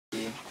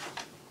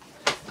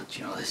Do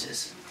you know what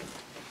this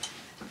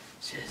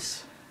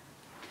is?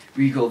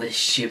 We got this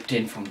shipped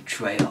in from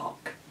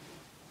Treyarch,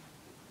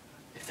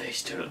 if they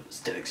still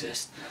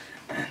exist,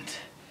 and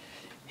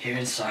here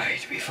inside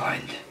we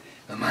find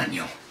the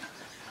manual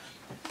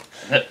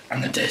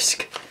and the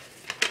disc,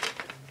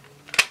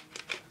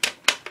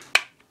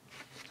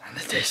 and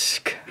the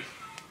disc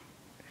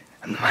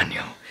and the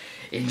manual.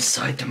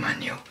 Inside the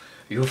manual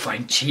you'll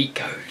find cheat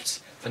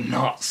codes for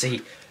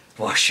Nazi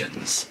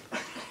Russians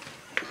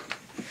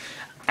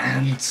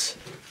and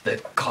the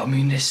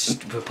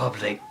Communist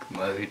Republic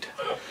mode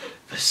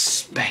for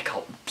Spec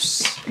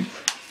Ops.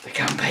 The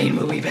campaign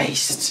will be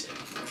based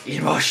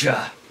in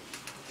Russia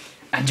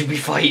and you'll be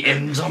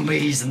fighting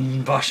zombies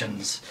and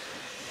Russians.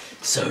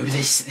 So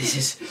this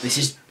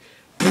is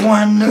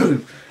brand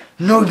new.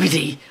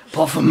 Nobody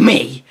apart from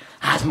me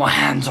has my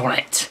hands on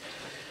it.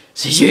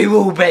 So you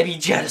all better be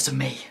jealous of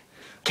me,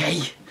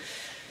 okay?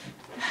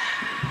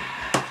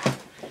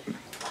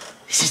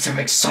 This is some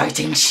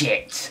exciting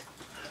shit.